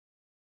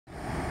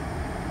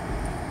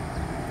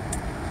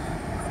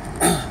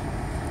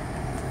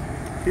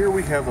Here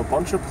we have a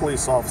bunch of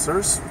police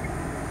officers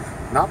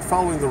not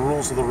following the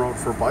rules of the road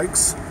for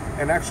bikes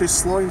and actually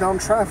slowing down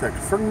traffic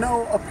for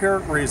no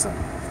apparent reason.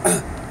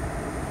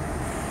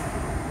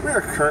 We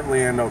are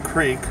currently in Oak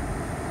Creek,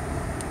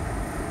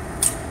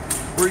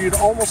 where you'd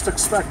almost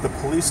expect the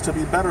police to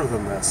be better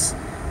than this.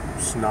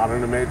 It's not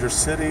in a major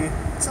city,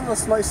 it's in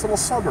this nice little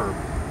suburb.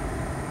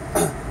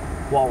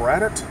 While we're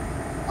at it,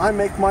 I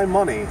make my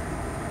money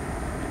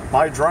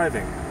by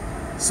driving.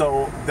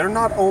 So they're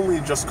not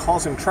only just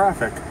causing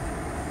traffic,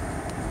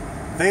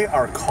 they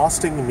are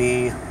costing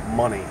me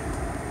money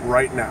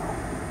right now.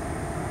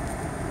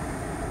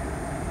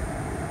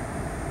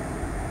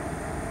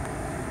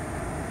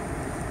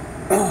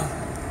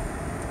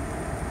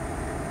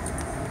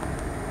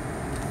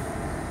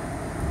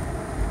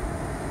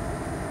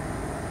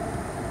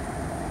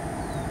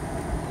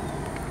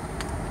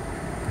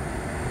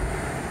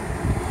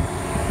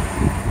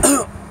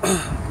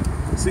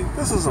 See,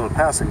 this isn't a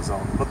passing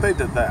zone, but they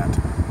did that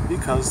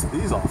because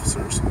these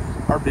officers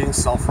are being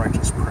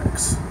self-righteous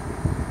pricks.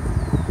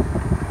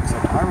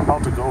 Except I'm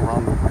about to go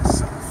around them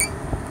myself.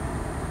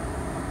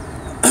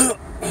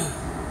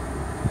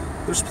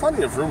 There's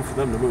plenty of room for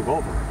them to move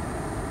over.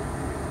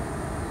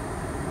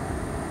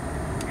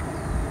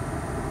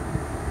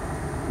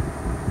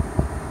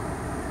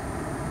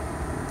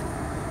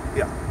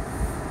 Yeah,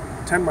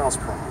 10 miles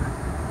per hour.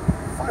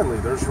 Finally,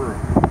 there's room.